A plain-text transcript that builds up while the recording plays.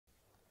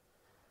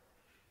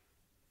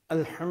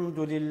الحمد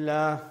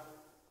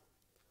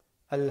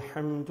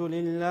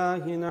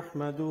لله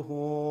نحمده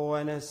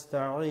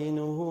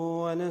ونستعينه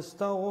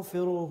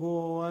ونستغفره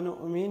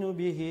ونؤمن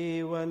به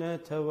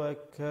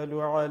ونتوكل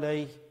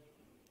عليه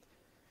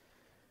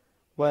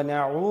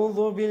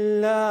ونعوذ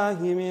بالله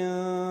من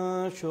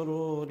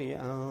شرور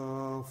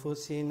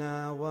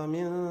أنفسنا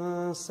ومن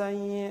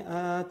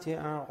سيئات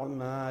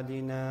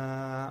أعمالنا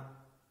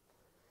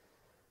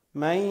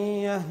من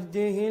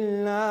يهده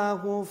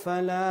الله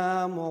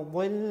فلا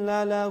مضل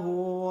له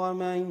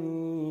ومن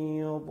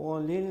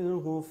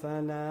يضلله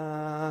فلا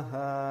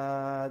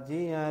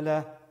هادي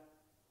له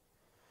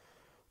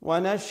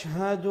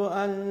ونشهد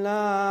أن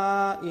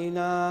لا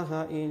إله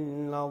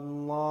إلا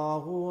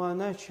الله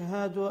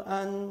ونشهد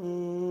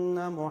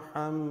أن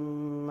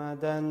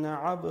محمدًا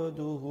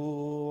عبده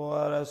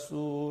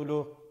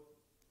ورسوله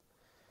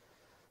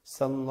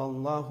صلى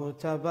الله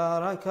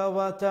تبارك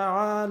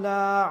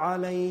وتعالى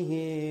عليه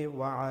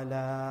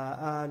وعلى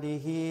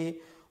آله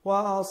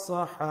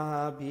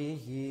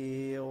وأصحابه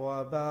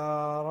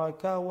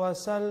وبارك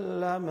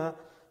وسلم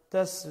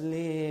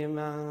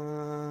تسليما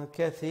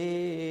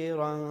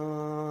كثيرا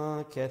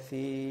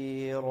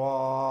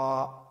كثيرا.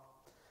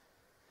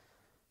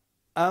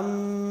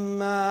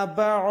 أما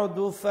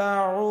بعد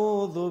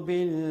فأعوذ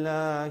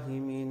بالله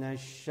من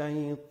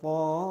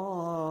الشيطان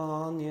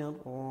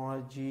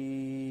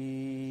الرجيم.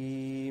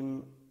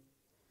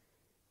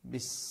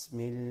 بسم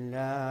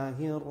الله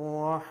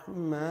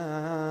الرحمن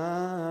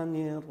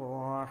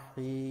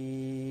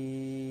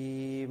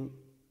الرحيم.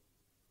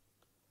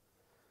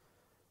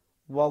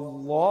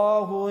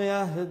 والله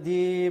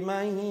يهدي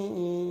من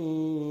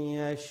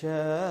يشاء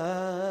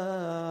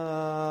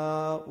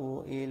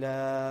إلى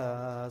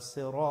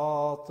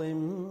صراط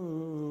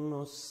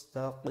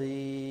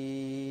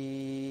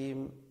مستقيم.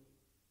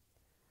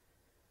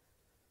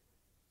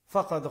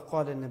 فقد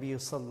قال النبي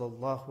صلى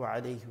الله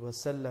عليه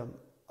وسلم: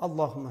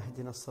 اللهم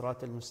اهدنا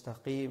الصراط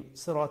المستقيم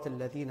صراط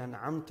الذين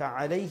أنعمت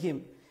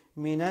عليهم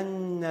من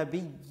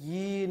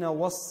النبيين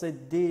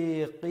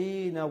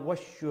والصديقين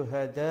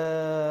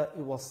والشهداء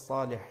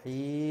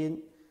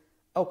والصالحين،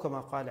 أو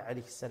كما قال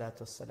عليه الصلاة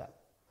والسلام.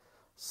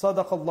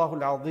 صدق الله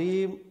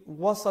العظيم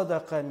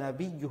وصدق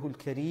نبيه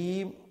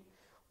الكريم،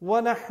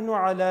 ونحن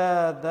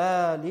على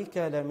ذلك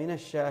لمن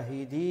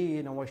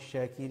الشاهدين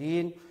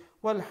والشاكرين،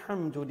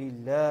 والحمد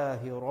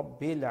لله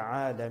رب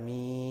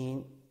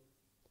العالمين.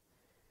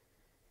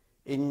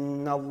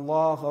 إن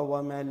الله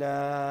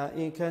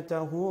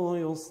وملائكته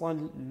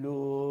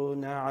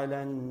يصلون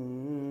على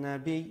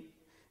النبي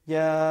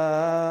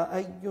يا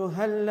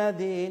أيها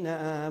الذين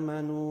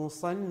آمنوا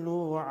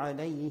صلوا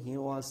عليه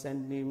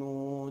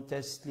وسلموا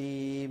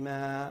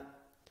تسليما.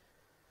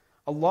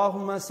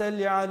 اللهم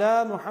صل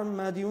على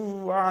محمد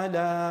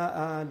وعلى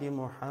آل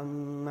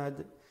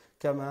محمد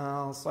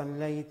كما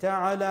صليت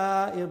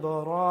على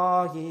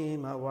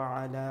إبراهيم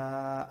وعلى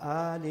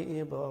آل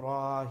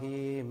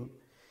إبراهيم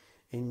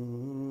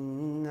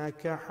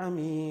إنك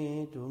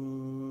حميد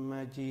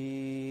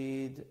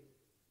مجيد.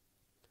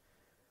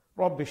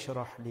 رب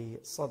اشرح لي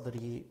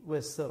صدري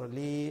ويسر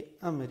لي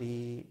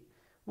أمري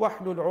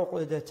واحلل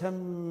عقدة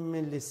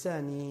من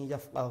لساني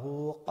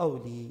يفقه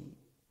قولي.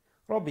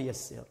 رب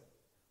يسر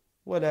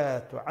ولا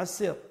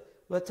تعسر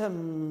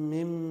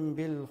وتمم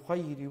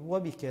بالخير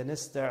وبك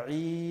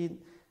نستعين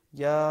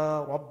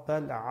يا رب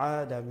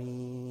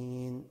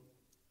العالمين.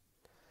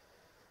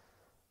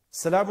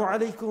 Assalamu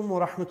alaikum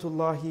wa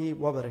rahmatullahi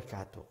wa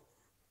barakatuh.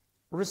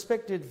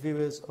 Respected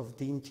viewers of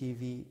DEEN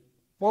TV,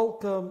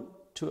 welcome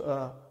to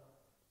a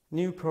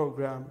new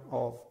program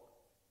of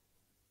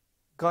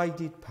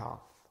Guided Path.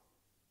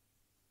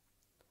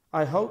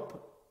 I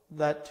hope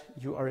that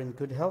you are in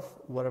good health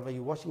wherever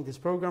you're watching this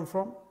program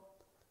from.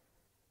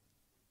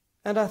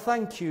 And I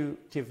thank you,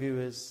 dear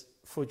viewers,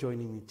 for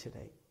joining me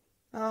today.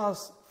 I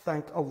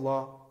thank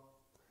Allah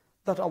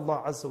that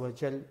Allah Azza wa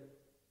Jal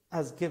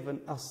has given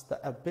us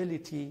the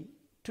ability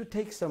to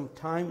take some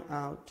time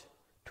out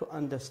to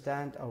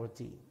understand our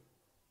deen.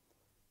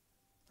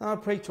 And I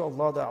pray to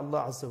Allah that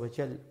Allah Azza wa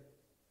Jal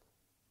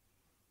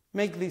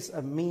make this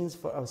a means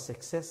for our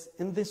success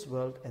in this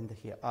world and the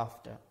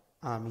hereafter.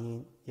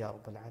 Ameen Ya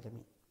Rabbal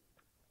Alameen.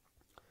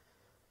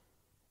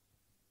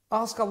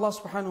 Ask Allah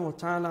subhanahu wa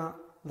ta'ala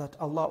that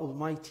Allah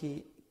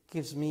Almighty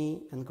gives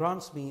me and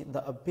grants me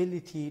the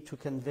ability to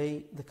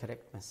convey the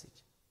correct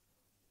message,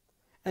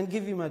 and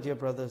give you, my dear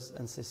brothers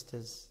and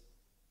sisters,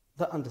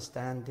 the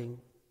understanding,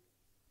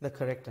 the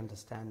correct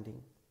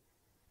understanding.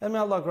 And may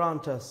Allah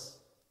grant us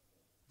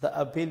the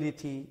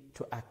ability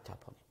to act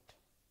upon it.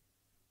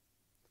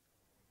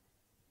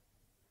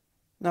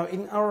 Now,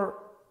 in our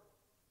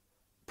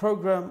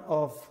program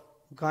of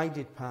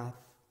Guided Path,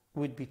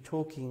 we'd be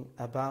talking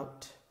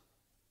about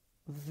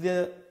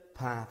the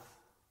path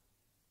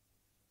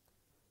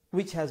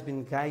which has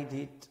been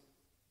guided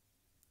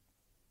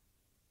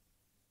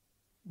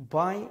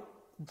by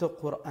the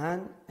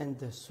Quran and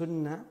the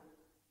Sunnah,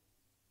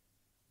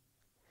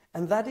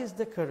 and that is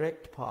the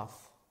correct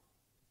path.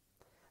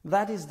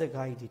 That is the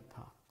guided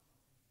path.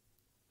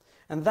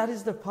 And that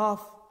is the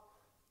path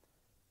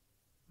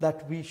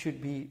that we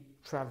should be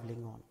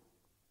traveling on.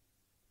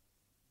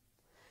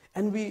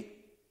 And we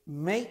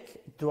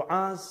make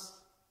du'as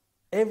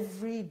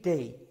every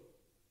day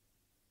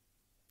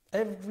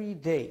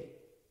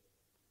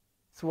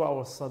through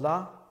our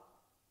salah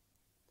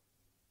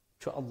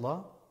to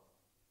Allah.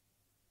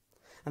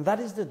 And that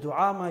is the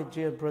dua, my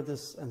dear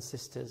brothers and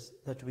sisters,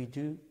 that we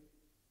do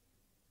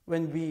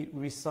when we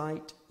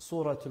recite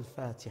Surah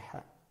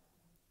Al-Fatiha.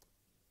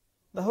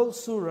 The whole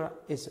surah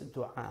is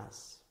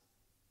du'as.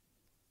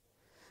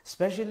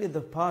 Especially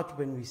the part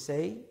when we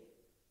say,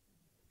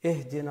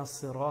 Ihdina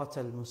as-sirat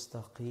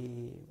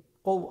al-mustaqim.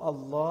 Oh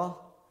Allah,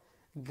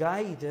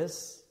 guide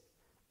us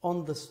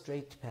on the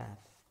straight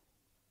path.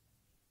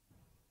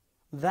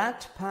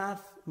 That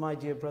path, my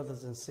dear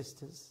brothers and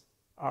sisters,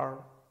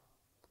 are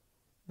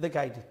the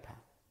guided path.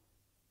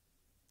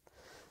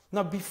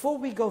 Now, before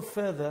we go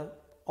further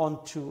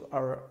on to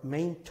our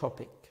main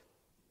topic,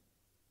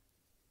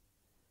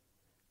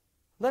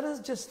 let us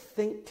just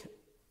think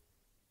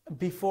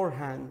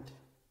beforehand,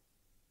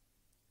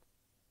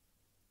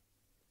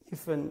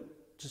 even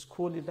just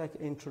call it like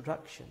an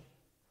introduction.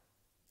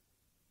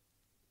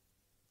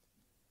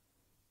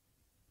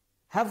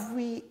 Have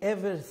we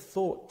ever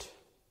thought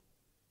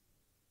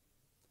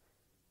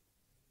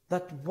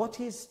that what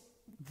is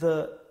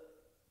the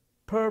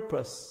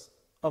purpose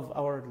of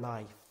our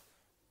life?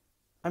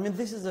 I mean,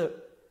 this is a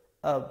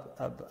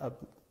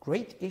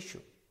great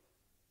issue.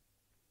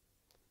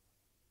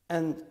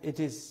 And it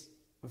is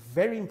a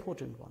very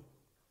important one.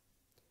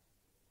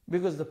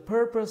 Because the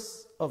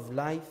purpose of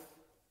life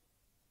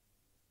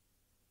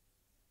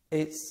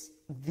is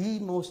the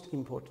most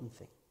important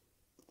thing.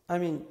 I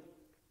mean,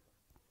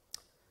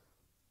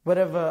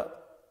 whatever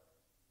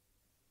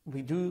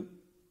we do,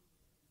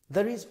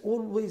 there is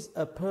always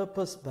a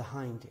purpose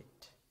behind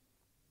it.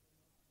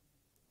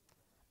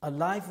 A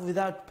life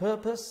without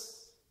purpose,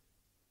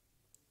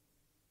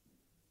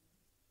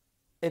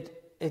 it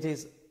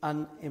is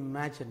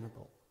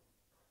unimaginable.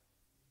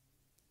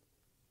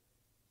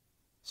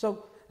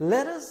 So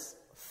let us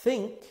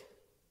think,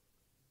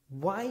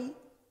 why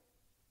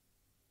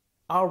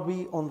are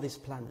we on this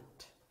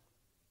planet?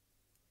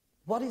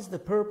 What is the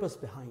purpose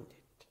behind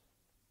it?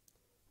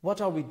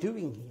 What are we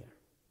doing here?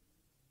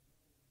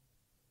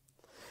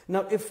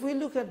 Now, if we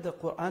look at the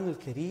Quran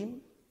al-Kareem,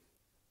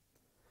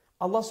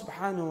 Allah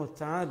subhanahu wa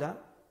ta'ala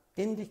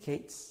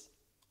indicates,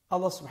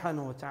 Allah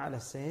subhanahu wa ta'ala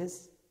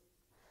says,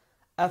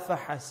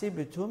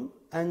 أَفَحَسِبْتُمْ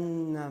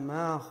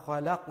أَنَّمَا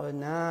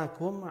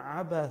خَلَقْنَاكُمْ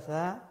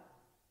عَبَثًا.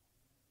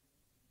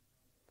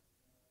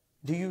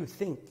 Do you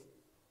think,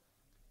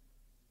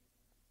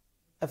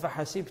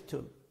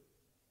 أَفَحَسِبْتُمْ,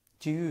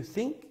 do you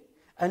think,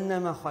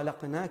 أَنَّمَا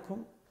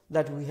خَلَقْنَاكُمْ,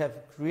 that we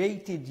have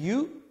created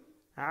you,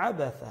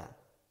 عَبَثًا,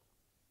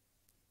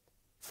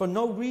 for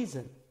no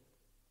reason,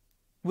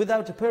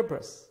 without a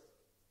purpose?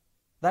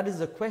 That is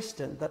the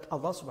question that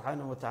Allah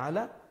subhanahu wa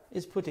ta'ala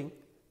is putting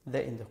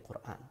there in the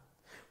Quran.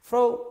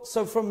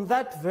 So from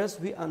that verse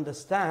we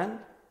understand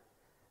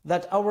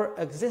that our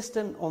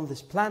existence on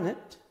this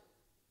planet,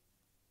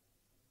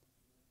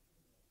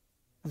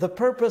 the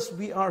purpose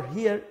we are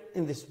here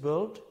in this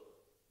world,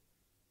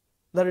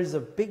 there is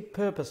a big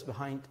purpose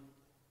behind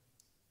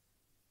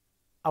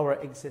our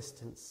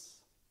existence,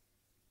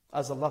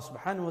 as Allah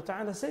subhanahu wa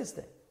ta'ala says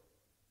there.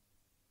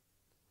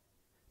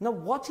 Now,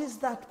 what is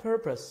that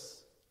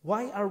purpose?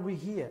 Why are we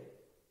here?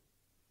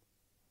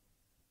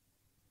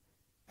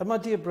 And my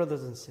dear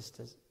brothers and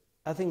sisters,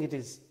 I think it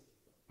is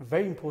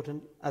very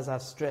important, as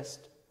I've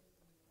stressed.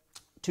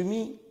 To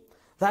me,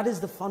 that is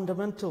the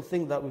fundamental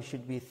thing that we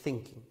should be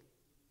thinking.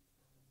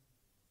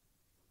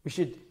 We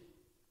should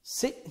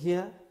sit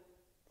here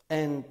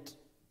and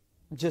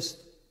just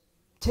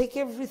take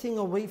everything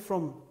away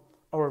from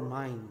our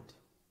mind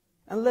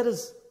and let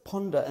us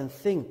ponder and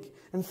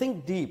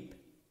think deep.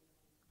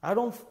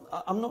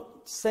 I'm not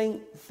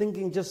saying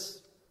thinking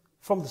just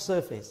from the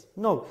surface.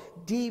 No,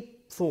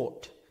 deep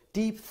thought,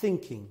 deep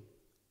thinking.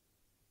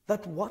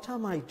 That what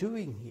am I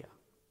doing here?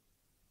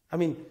 I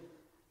mean,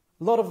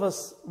 a lot of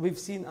us, we've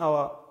seen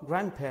our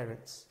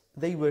grandparents.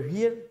 They were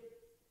here,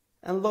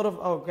 and a lot of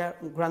our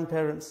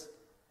grandparents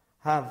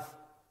have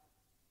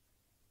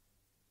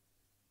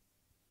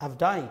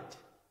died,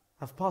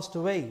 have passed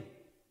away.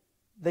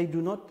 They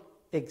do not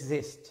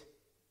exist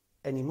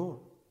anymore.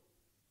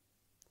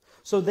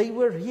 So they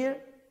were here,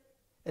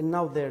 and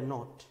now they're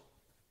not.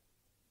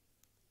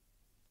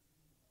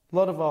 A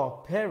lot of our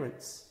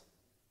parents,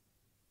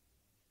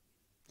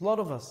 a lot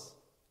of us,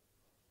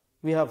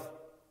 we have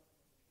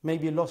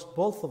maybe lost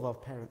both of our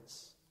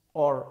parents,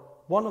 or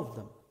one of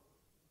them.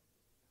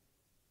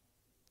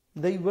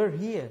 They were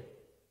here.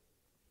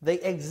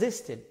 They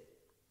existed.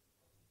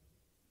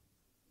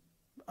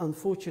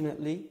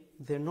 Unfortunately,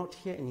 they're not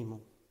here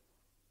anymore.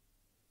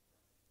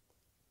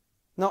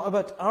 Now,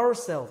 about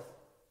ourselves,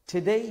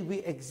 today we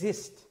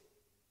exist.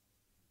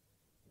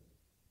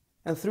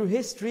 And through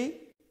history,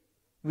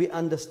 we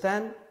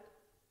understand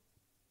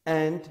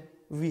and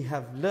we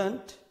have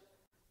learnt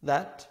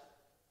that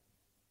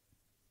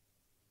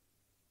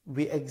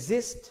we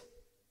exist,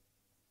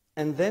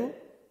 and then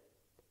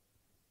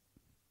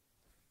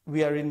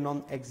we are in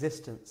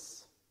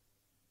non-existence.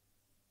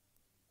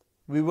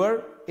 We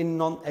were in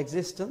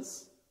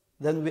non-existence,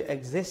 then we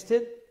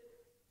existed,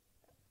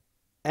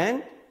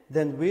 and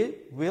then we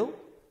will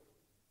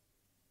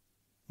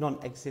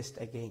non-exist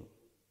again.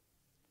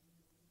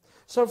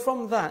 So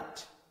from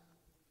that,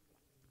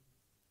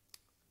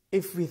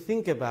 if we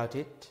think about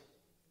it,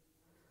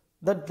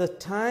 that the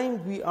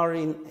time we are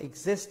in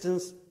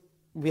existence,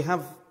 we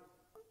have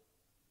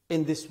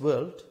in this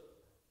world,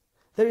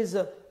 there is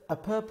a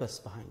purpose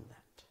behind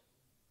that.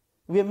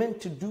 We are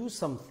meant to do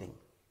something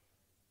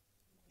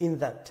in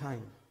that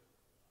time.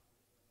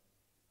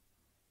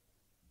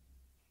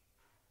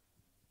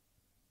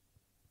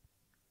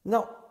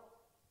 Now,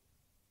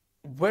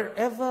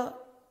 wherever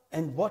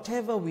and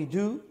whatever we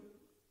do,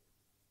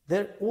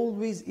 there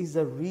always is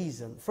a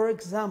reason. For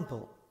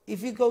example,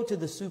 if you go to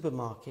the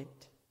supermarket,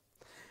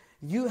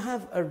 you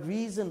have a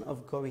reason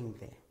of going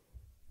there.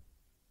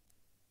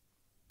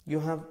 You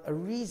have a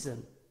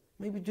reason.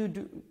 Maybe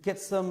to get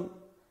some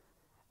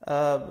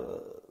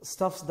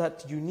stuffs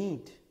that you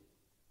need.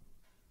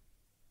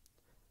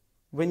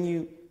 When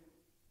you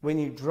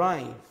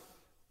drive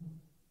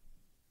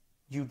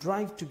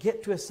to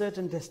get to a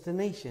certain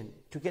destination,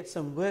 to get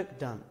some work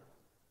done.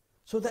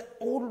 So there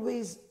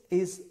always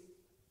is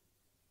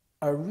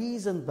a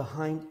reason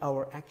behind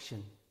our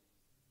action.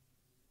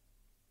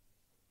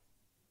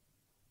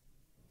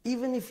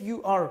 Even if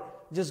you are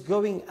just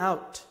going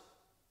out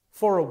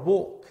for a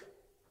walk,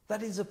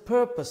 that is a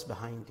purpose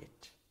behind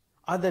it.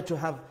 Either to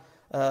have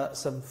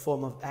some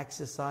form of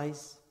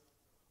exercise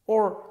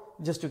or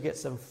just to get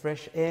some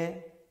fresh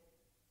air.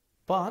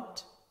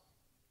 But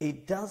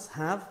it does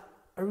have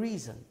a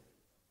reason.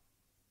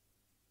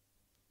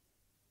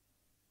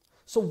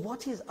 So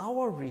what is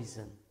our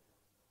reason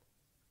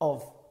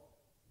of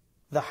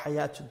the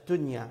hayatul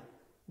dunya,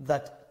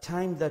 that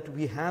time that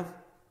we have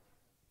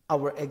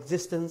our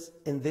existence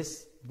in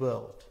this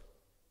world?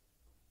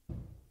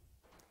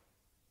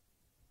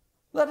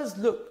 Let us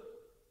look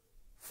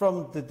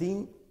from the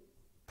deen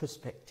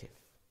perspective.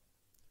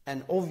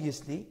 And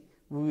obviously,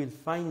 we will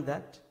find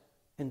that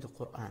in the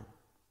Quran.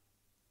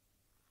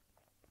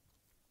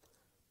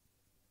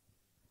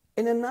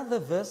 In another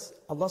verse,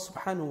 Allah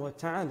subhanahu wa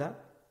ta'ala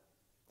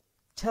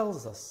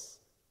tells us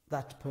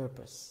that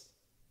purpose.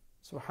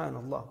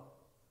 Subhanallah.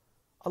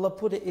 Allah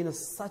put it in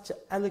such an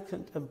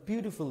eloquent and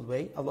beautiful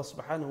way. Allah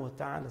subhanahu wa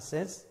ta'ala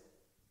says,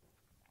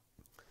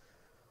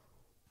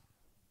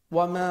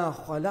 وَمَا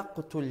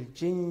خَلَقْتُ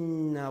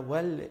الْجِنَّ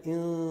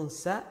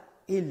وَالْإِنسَ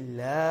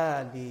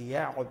إِلَّا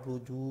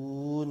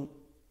لِيَعْبُدُونَ.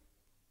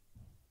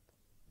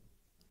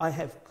 I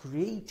have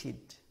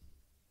created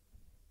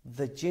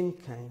the jinn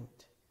kind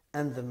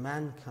and the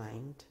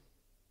mankind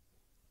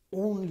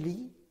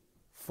only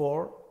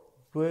for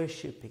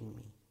worshipping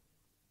me.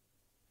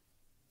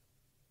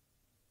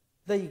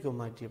 There you go,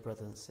 my dear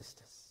brothers and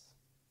sisters.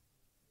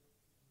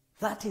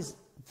 That is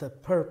the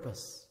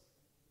purpose.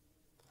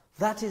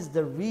 That is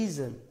the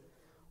reason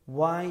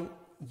why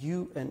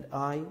you and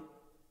I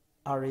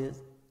are in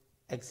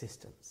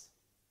existence.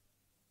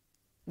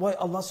 Why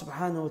Allah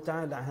subhanahu wa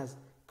ta'ala has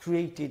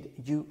created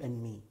you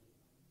and me.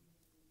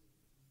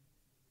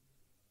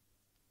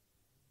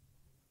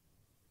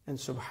 And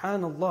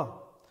subhanallah,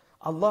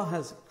 Allah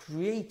has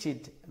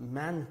created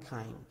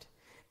mankind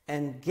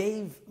and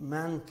gave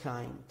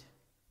mankind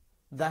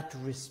that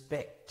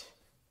respect,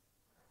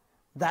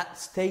 that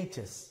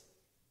status,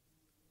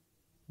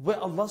 where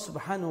Allah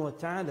subhanahu wa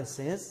ta'ala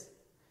says,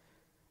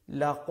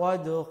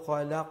 لَقَدْ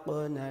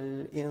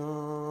خَلَقْنَا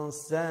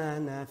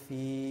الْإِنسَانَ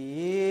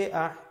فِي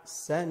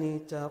أَحْسَنِ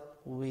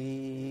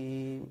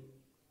تَقْوِيمٍ.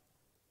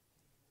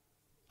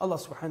 Allah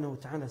subhanahu wa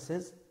ta'ala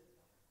says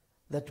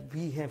that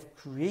we have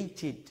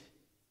created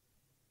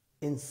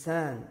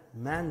insan,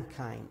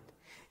 mankind,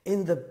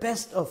 in the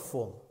best of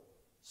form.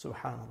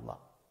 Subhanallah.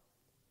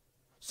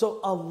 So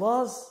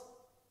Allah's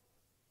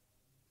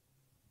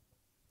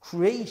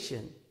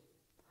creation,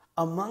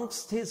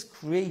 amongst His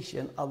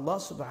creation, Allah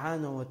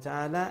subhanahu wa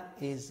ta'ala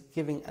is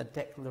giving a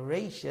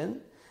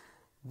declaration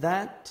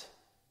that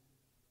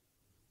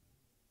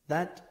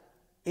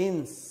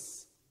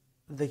ins,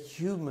 the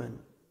human,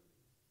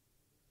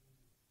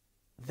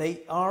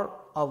 they are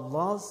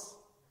Allah's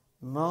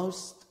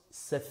most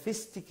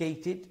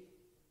sophisticated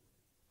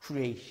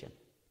creation,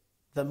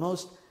 the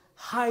most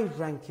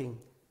high-ranking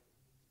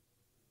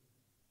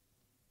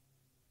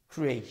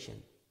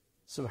creation.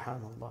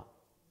 Subhanallah.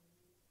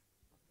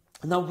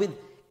 Now, with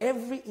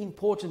every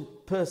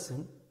important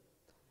person,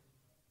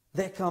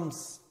 there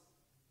comes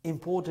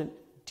important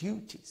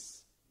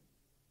duties.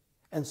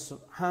 And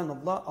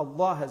subhanallah,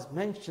 Allah has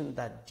mentioned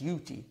that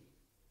duty.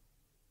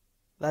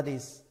 That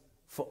is,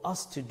 for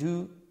us to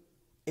do,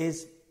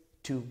 is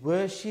to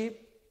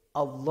worship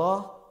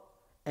Allah,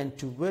 and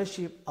to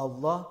worship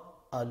Allah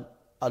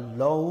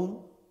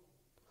alone,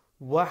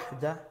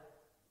 wahda,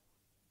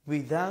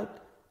 without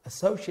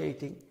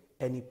associating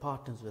any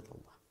partners with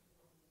Allah.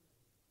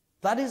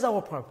 That is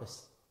our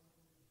purpose.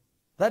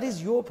 That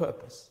is your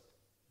purpose.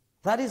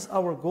 That is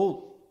our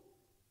goal.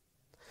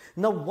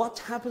 Now, what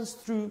happens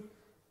through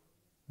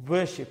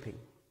worshipping?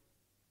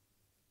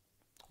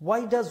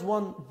 Why does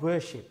one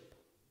worship?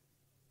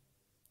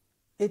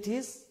 It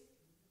is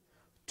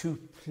to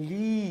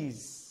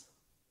please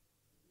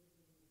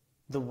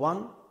the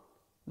one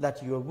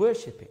that you are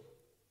worshipping.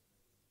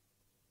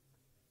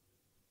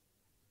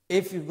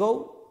 If you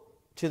go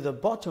to the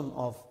bottom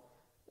of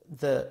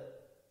the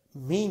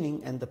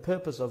meaning and the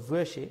purpose of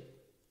worship,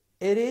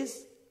 it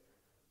is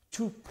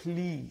to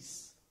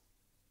please.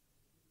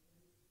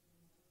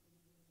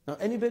 Now,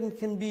 anybody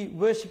can be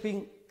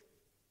worshipping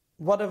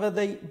whatever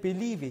they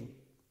believe in.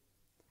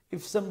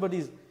 If somebody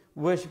is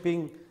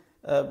worshipping,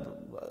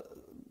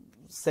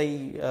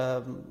 say,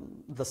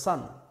 the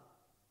sun,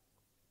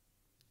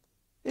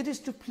 it is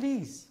to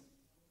please.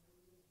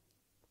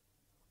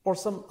 Or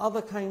some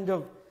other kind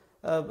of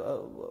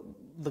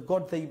the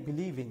God they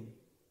believe in.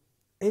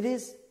 It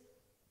is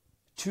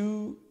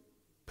to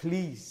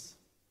please.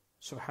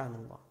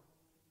 Subhanallah.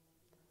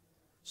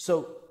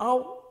 So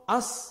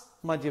us,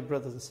 my dear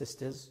brothers and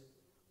sisters,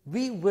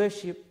 we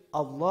worship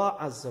Allah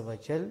Azza wa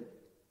Jal,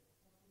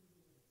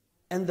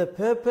 and the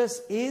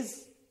purpose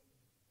is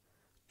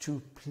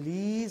to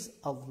please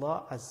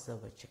Allah Azza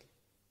wa Jal.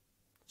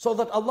 So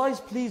that Allah is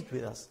pleased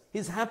with us,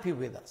 He's happy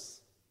with us.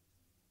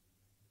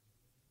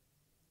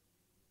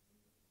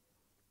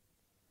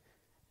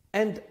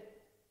 And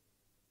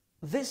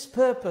this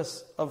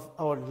purpose of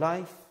our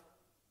life,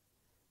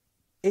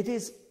 it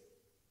is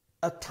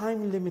a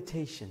time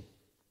limitation.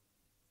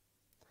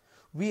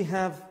 We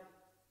have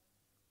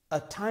a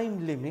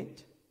time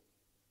limit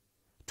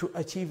to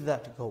achieve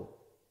that goal.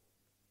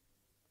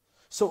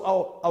 So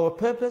our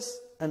purpose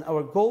and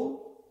our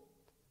goal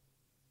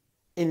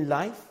in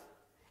life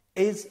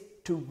is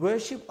to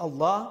worship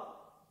Allah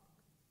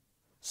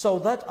so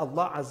that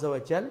Allah Azza wa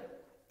Jal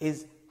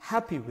is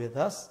happy with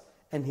us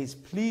and He's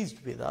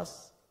pleased with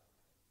us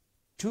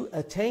to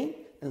attain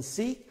and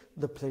seek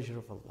the pleasure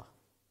of Allah.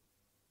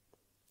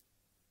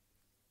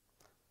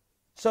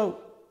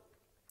 So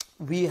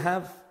we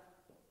have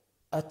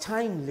a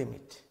time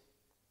limit.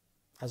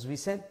 As we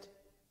said,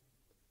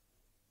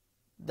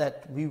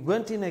 that we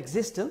weren't in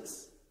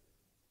existence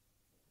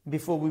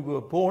before we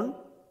were born,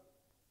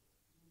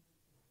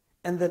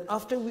 and then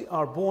after we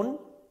are born,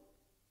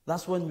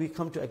 that's when we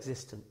come to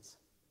existence.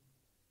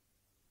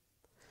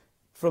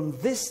 From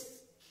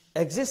this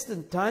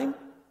existent time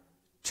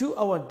to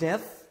our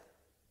death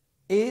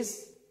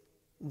is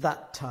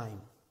that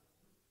time.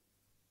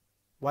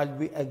 While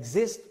we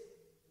exist,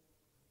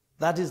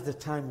 that is the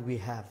time we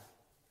have.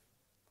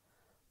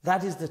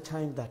 That is the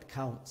time that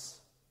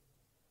counts.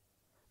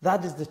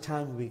 That is the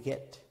time we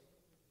get.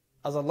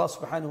 As Allah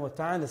subhanahu wa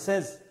ta'ala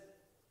says,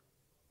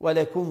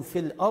 وَلَكُمْ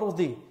فِي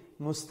الْأَرْضِ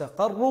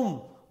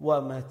مُسْتَقَرٌّ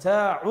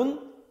وَمَتَاعٌ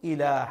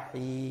إِلَى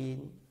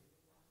حِينٍ.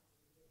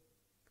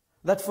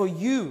 That for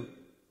you,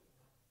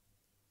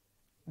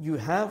 you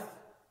have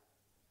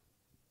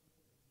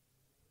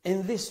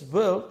in this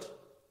world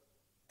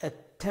a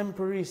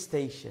temporary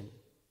station.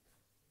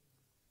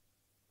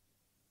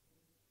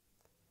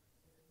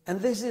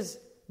 And this is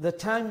the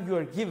time you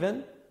are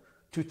given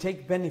to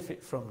take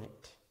benefit from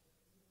it,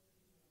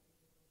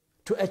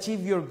 to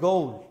achieve your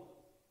goal,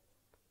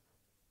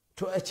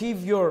 to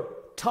achieve your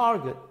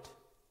target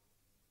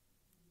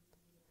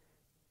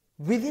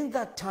within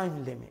that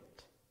time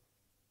limit.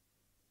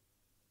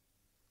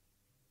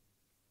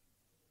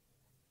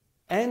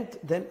 And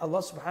then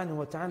Allah subhanahu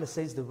wa ta'ala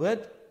says the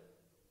word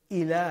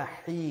ila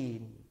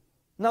heen.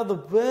 Now the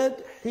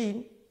word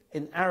heen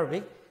in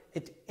Arabic,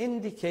 it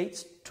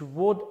indicates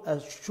toward a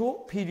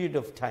short period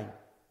of time.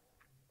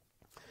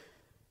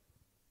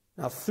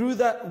 Now through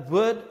that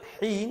word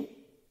heen,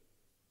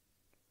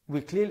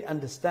 we clearly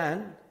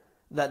understand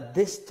that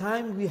this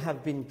time we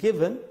have been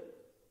given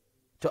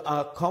to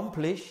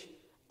accomplish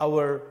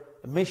our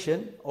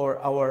mission or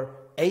our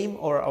aim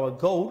or our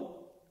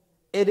goal,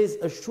 it is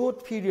a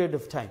short period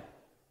of time.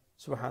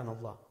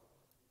 Subhanallah.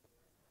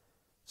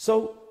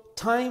 So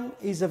time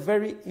is a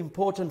very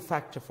important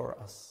factor for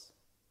us.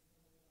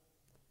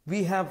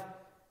 We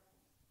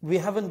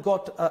haven't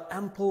got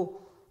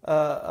ample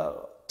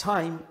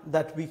time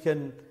that we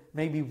can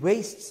maybe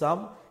waste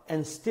some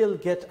and still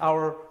get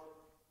our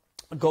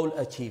goal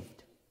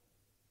achieved.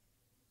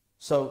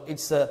 So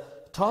it's a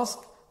task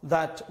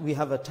that we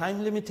have a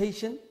time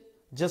limitation,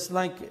 just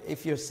like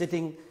if you're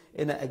sitting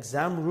in an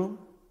exam room,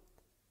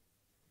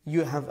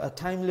 you have a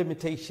time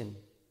limitation,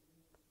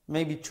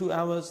 maybe 2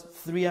 hours,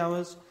 3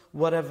 hours,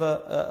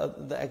 whatever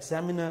the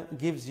examiner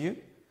gives you,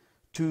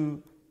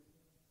 to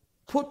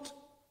put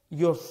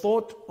your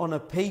thought on a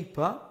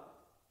paper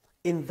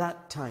in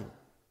that time.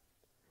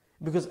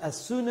 Because as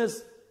soon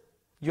as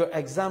your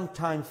exam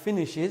time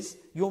finishes,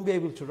 you won't be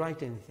able to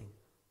write anything.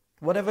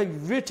 Whatever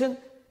you've written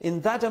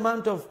in that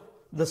amount of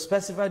the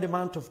specified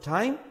amount of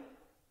time,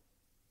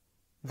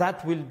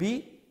 that will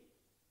be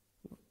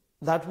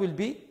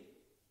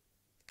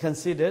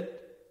considered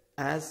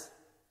as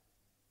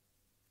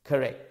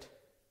correct.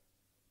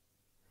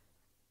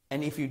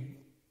 And if you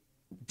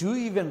do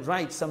even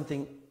write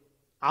something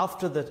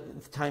after the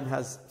time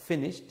has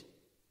finished,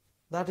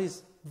 that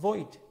is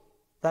void.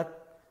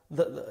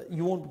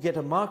 You won't get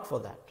a mark for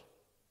that.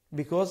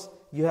 because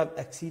you have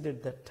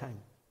exceeded that time.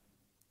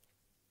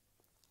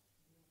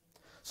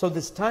 So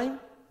this time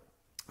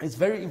is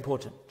very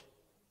important.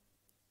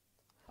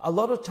 A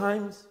lot of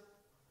times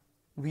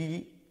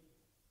we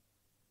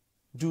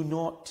do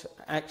not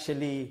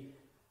actually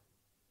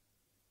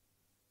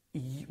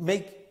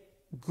make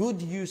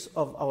good use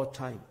of our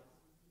time.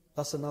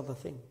 That's another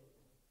thing.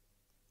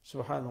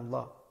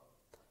 Subhanallah.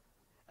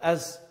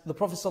 As the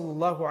Prophet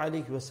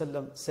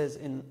ﷺ says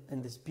in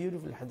this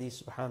beautiful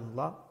hadith,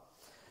 subhanallah,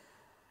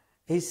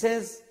 he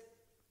says,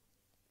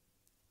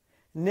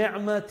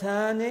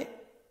 نِعْمَتَانِ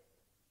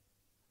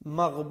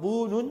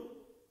مَغْبُونٌ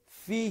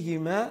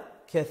فِيهِمَا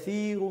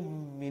كَثِيرٌ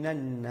مِّنَ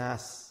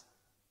النَّاسِ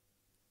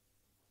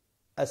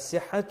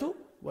الصِّحَّةُ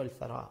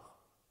وَالْفَرَاغُ.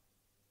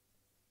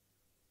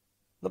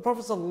 The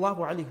Prophet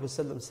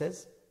ﷺ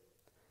says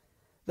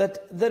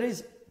that there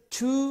is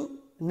two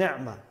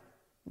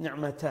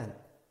ni'matan.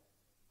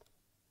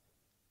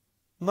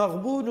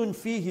 مَغْبُونٌ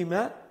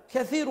فِيهِمَا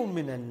كَثِيرٌ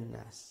مِّنَ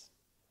النَّاسِ.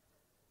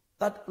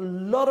 That a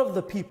lot of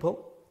the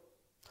people,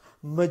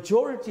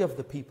 majority of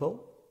the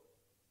people,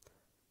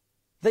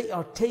 they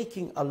are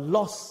taking a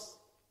loss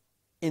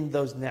in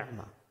those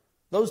ni'mah.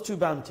 Those two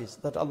bounties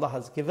that Allah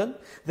has given,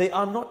 they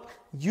are not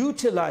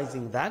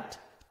utilizing that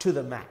to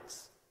the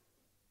max.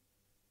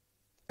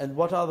 And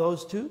what are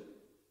those two?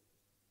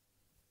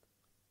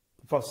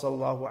 The Prophet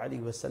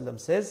ﷺ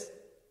says,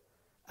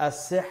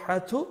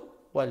 as-sihhatu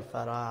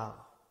wal-faragh.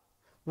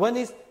 One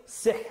is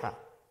sihha,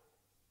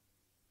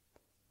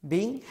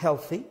 being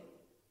healthy,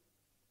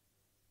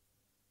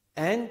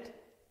 and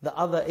the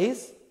other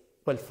is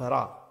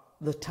wal-faragh,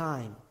 the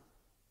time.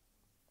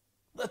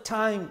 The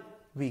time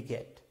we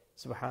get,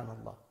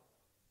 subhanallah.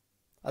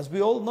 As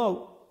we all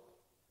know,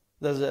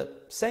 there's a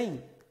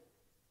saying,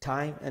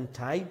 time and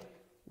tide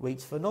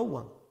waits for no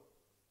one.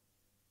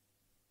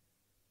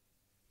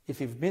 If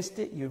you've missed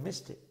it, you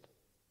missed it.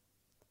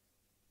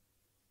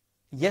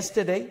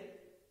 Yesterday,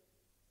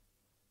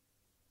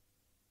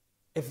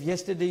 if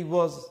yesterday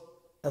was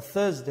a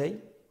Thursday,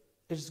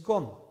 it's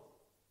gone.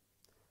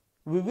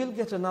 We will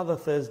get another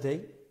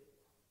Thursday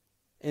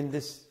in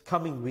this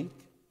coming week,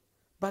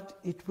 but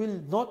it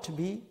will not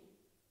be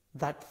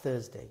that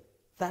Thursday.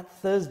 That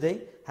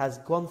Thursday has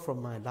gone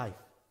from my life.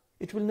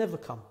 It will never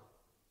come.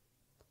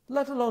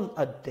 Let alone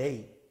a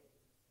day.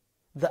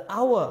 The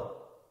hour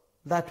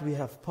that we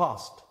have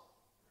passed,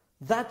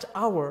 that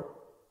hour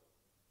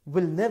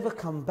will never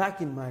come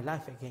back in my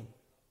life again.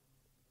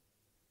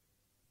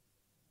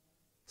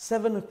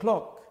 7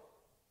 o'clock,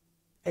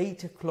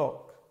 8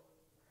 o'clock.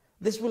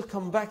 This will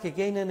come back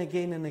again and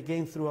again and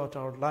again throughout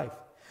our life.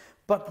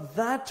 But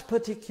that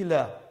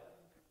particular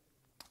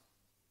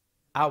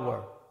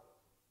hour,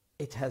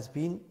 it has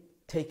been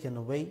taken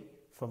away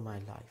from my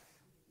life.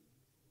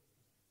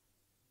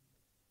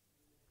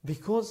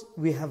 Because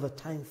we have a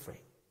time frame.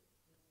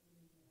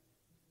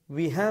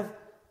 We have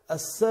a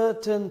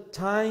certain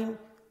time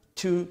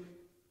to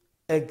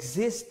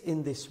exist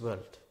in this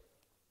world.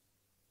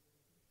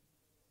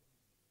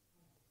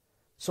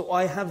 So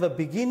I have a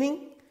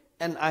beginning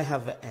and I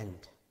have an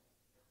end.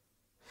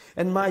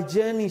 And my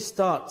journey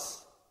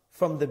starts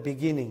from the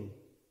beginning.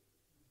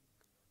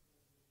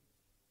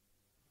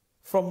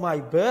 From my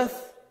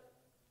birth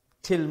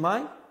till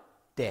my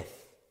death.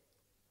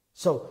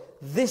 So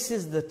this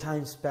is the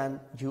time span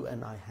you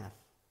and I have.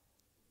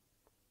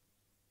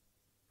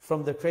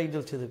 From the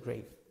cradle to the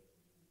grave.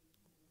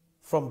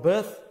 From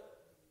birth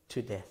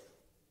to death.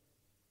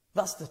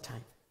 That's the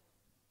time.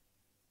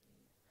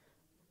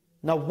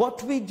 Now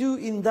what we do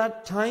in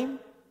that time,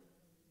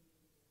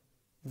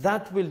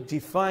 that will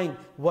define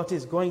what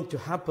is going to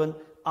happen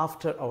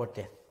after our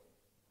death.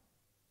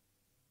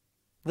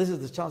 This is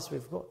the chance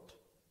we've got.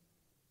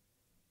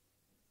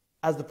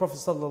 As the Prophet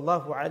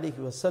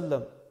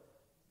ﷺ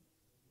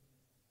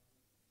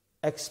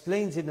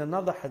explains in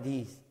another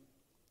hadith,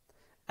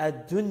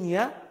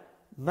 الدنيا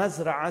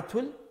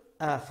مزرعة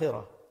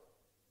الآخرة.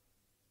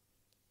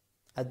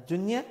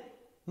 الدنيا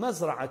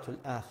مزرعة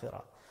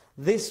الآخرة.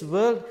 This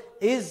world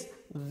is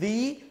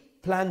the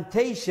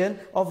plantation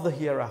of the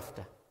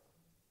hereafter.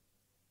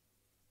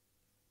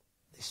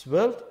 This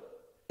world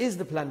is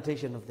the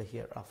plantation of the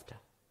hereafter.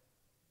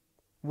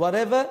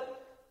 Whatever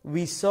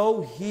we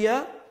sow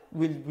here,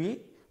 we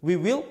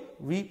will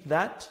reap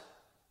that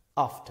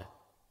after.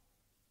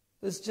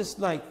 It's just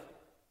like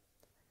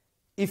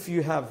if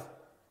you have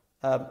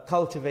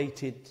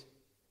cultivated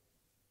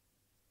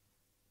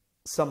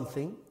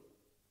something,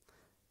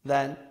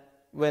 then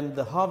when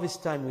the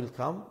harvest time will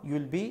come,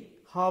 you'll be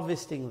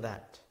harvesting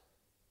that.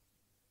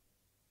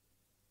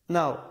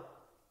 Now,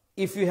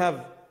 if you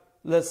have,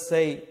 let's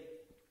say,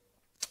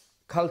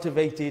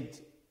 cultivated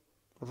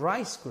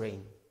rice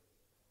grain,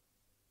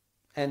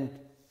 and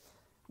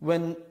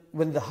when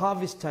the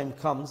harvest time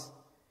comes,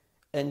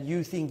 and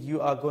you think you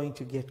are going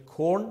to get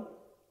corn,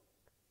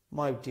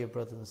 my dear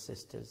brothers and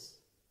sisters,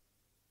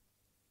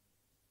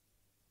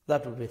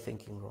 that would be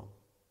thinking wrong.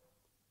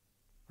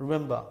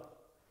 Remember,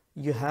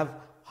 you have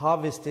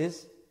harvested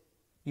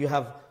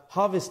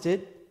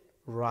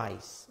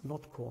rice,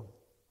 not corn.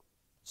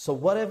 So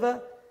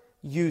whatever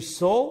you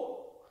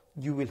sow,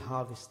 you will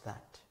harvest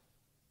that.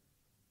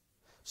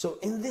 So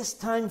in this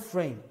time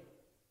frame,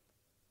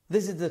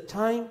 this is the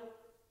time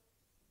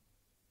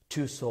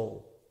to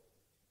sow.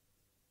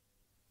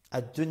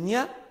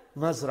 Ad-dunya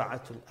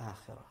mazra'atul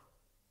akhirah.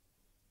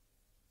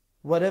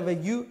 Whatever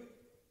you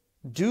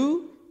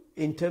do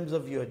in terms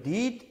of your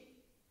deed,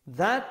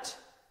 that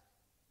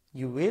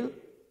you will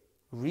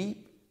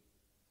reap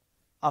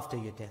after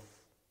your death,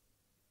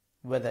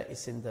 whether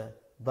it's in the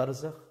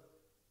barzakh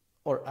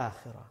or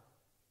akhirah.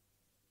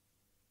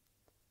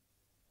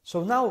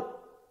 So now,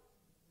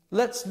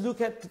 let's look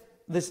at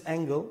this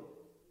angle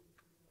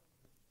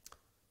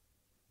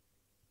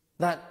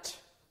that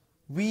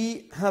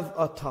we have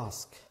a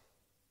task.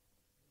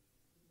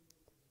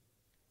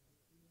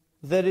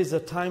 There is a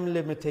time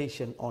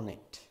limitation on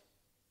it.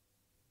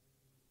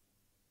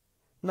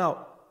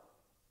 Now,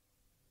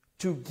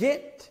 to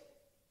get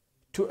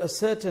to a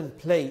certain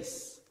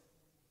place,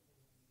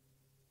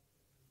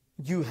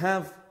 you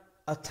have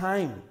a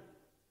time,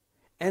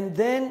 and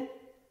then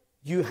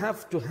you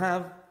have to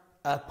have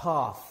a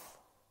path.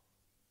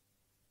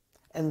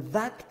 And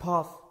that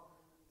path,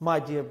 my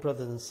dear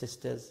brothers and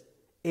sisters,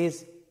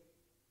 is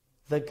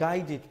the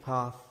guided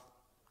path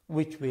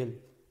which will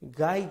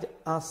guide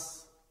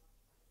us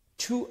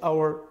to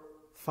our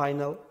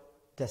final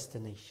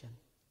destination.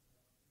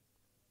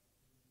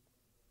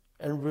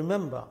 And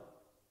remember,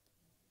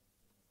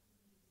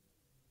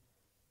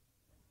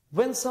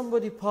 when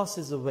somebody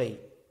passes away,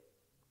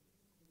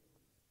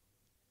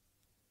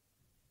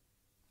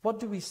 what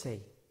do we say?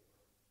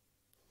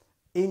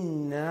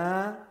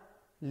 Inna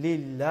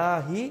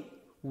lillahi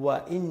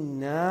wa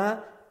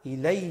inna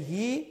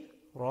ilayhi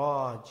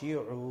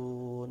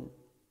raji'un.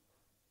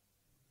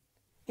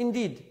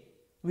 Indeed,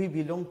 we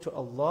belong to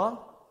Allah,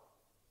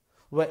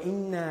 wa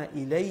inna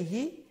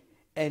ilayhi,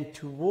 and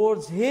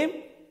towards Him,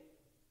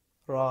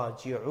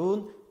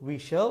 raji'un, we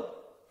shall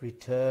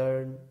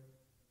return.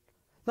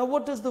 Now,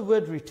 what does the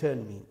word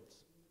return mean?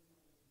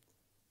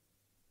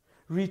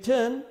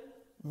 Return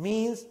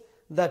means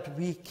that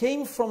we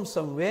came from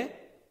somewhere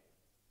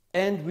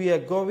and we are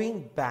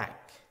going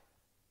back.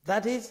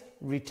 That is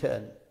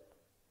return.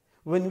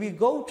 When we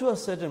go to a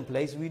certain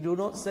place, we do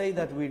not say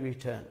that we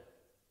return.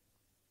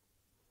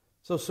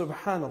 So,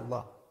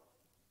 subhanallah,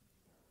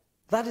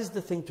 that is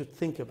the thing to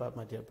think about,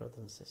 my dear brothers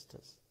and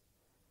sisters.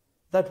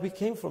 That we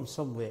came from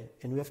somewhere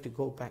and we have to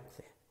go back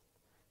there.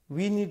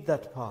 We need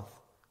that path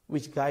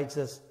which guides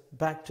us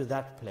back to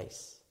that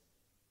place.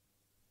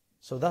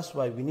 So that's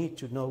why we need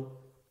to know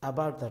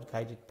about that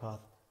guided path,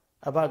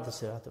 about the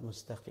Sirat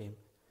al-Mustaqim.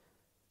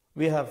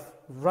 We have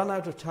run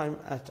out of time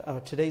at our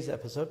today's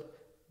episode,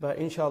 but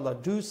inshallah,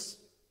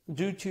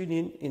 do tune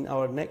in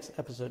our next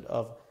episode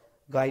of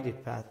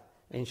Guided Path.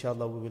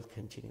 Inshallah, we will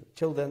continue.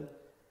 Till then,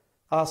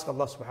 ask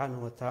Allah subhanahu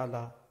wa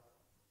ta'ala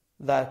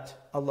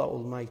that Allah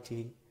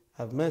Almighty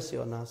have mercy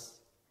on us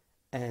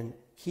and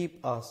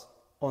keep us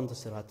on the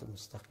Sirat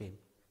al-Mustaqim.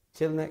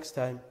 Till next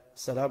time,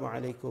 Assalamu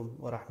alaikum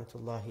wa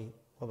rahmatullahi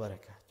wa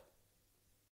barakatuh.